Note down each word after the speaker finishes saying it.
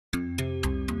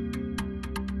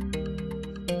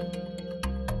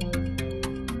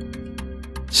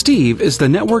Steve is the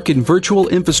Network and Virtual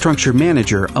Infrastructure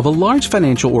Manager of a large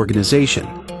financial organization.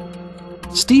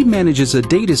 Steve manages a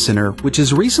data center which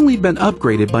has recently been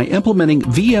upgraded by implementing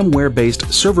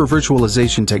VMware-based server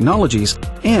virtualization technologies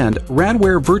and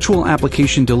Radware virtual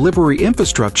application delivery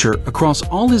infrastructure across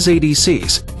all his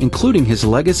ADCs, including his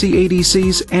legacy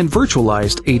ADCs and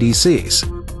virtualized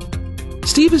ADCs.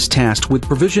 Steve is tasked with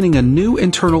provisioning a new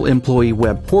internal employee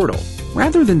web portal.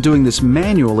 Rather than doing this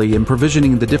manually and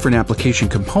provisioning the different application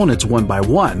components one by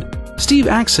one, Steve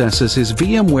accesses his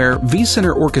VMware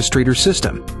vCenter Orchestrator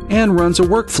system and runs a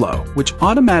workflow which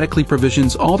automatically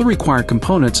provisions all the required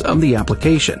components of the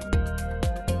application.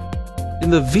 In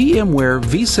the VMware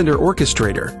vCenter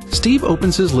Orchestrator, Steve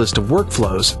opens his list of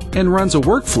workflows and runs a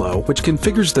workflow which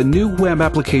configures the new web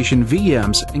application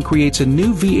VMs and creates a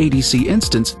new vADC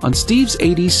instance on Steve's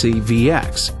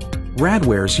ADC-VX,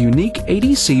 Radware's unique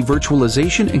ADC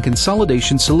virtualization and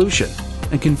consolidation solution,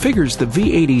 and configures the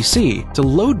vADC to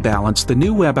load balance the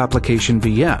new web application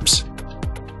VMs.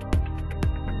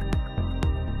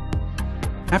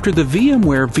 After the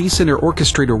VMware vCenter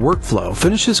Orchestrator workflow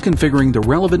finishes configuring the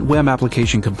relevant web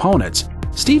application components,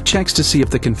 Steve checks to see if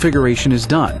the configuration is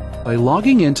done by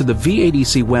logging into the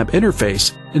vADC web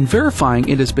interface and verifying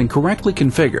it has been correctly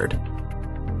configured.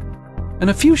 In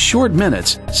a few short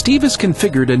minutes, Steve has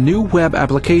configured a new web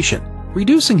application,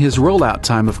 reducing his rollout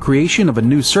time of creation of a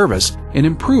new service and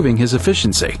improving his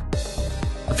efficiency.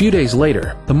 A few days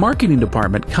later, the marketing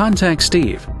department contacts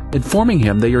Steve, informing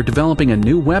him they are developing a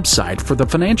new website for the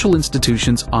financial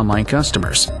institution's online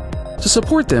customers. To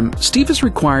support them, Steve is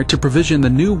required to provision the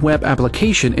new web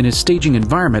application in his staging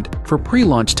environment for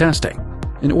pre-launch testing.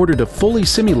 In order to fully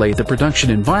simulate the production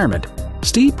environment,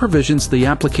 Steve provisions the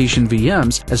application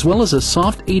VMs as well as a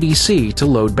soft ADC to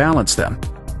load balance them.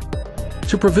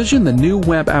 To provision the new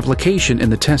web application in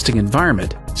the testing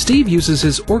environment, Steve uses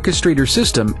his Orchestrator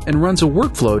system and runs a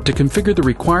workflow to configure the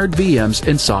required VMs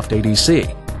in soft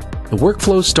ADC. The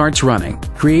workflow starts running,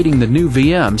 creating the new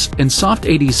VMs and soft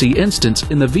ADC instance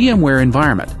in the VMware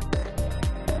environment.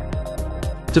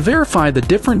 To verify the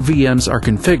different VMs are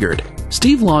configured,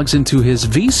 Steve logs into his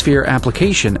vSphere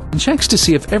application and checks to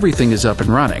see if everything is up and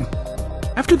running.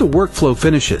 After the workflow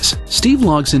finishes, Steve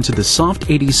logs into the soft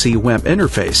ADC web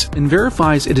interface and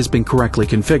verifies it has been correctly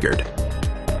configured.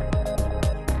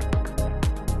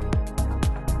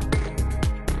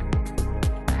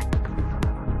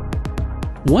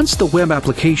 Once the web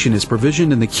application is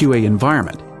provisioned in the QA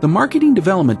environment, the marketing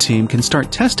development team can start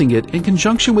testing it in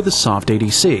conjunction with the soft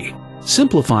ADC,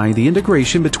 simplifying the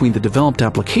integration between the developed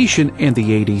application and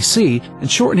the ADC and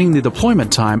shortening the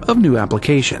deployment time of new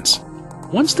applications.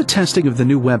 Once the testing of the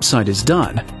new website is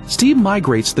done, Steve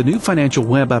migrates the new financial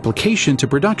web application to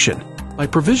production by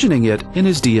provisioning it in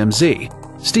his DMZ.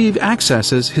 Steve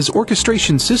accesses his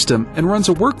orchestration system and runs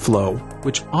a workflow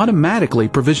which automatically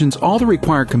provisions all the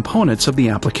required components of the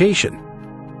application.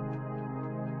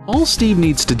 All Steve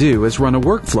needs to do is run a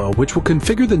workflow which will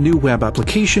configure the new web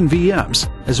application VMs,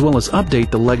 as well as update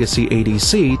the legacy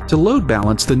ADC to load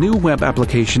balance the new web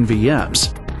application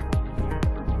VMs.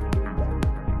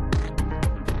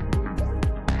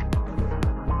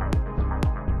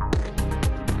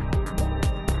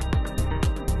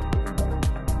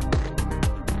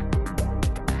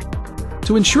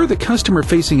 To ensure the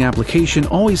customer-facing application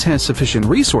always has sufficient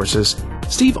resources,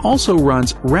 Steve also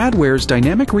runs Radware's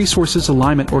Dynamic Resources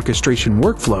Alignment Orchestration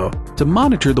workflow to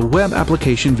monitor the web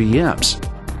application VMs.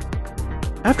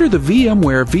 After the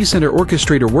VMware vCenter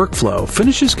Orchestrator workflow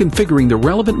finishes configuring the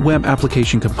relevant web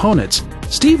application components,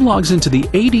 Steve logs into the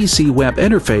ADC web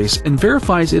interface and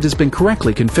verifies it has been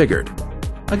correctly configured.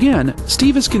 Again,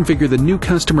 Steve has configured the new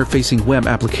customer-facing web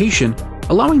application,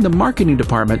 allowing the marketing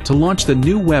department to launch the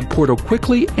new web portal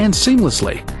quickly and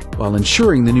seamlessly, while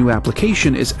ensuring the new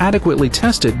application is adequately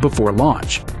tested before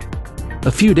launch.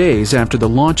 A few days after the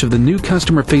launch of the new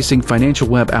customer-facing financial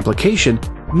web application,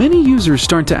 many users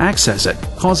start to access it,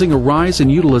 causing a rise in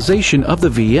utilization of the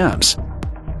VMs.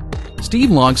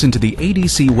 Steve logs into the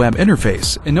ADC web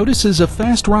interface and notices a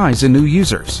fast rise in new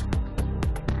users.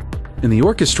 In the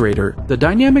Orchestrator, the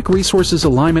Dynamic Resources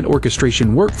Alignment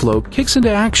Orchestration workflow kicks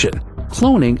into action,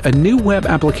 cloning a new web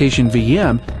application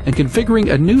VM and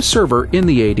configuring a new server in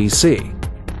the ADC.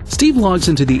 Steve logs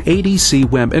into the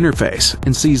ADC web interface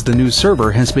and sees the new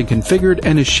server has been configured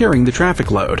and is sharing the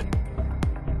traffic load.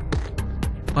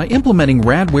 By implementing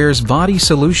Radware's VADI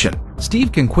solution,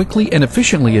 Steve can quickly and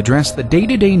efficiently address the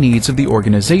day-to-day needs of the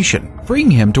organization, freeing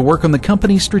him to work on the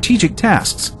company's strategic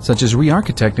tasks, such as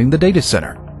re-architecting the data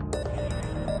center.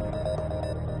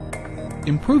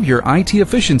 Improve your IT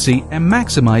efficiency and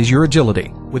maximize your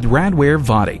agility with Radware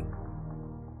VADI.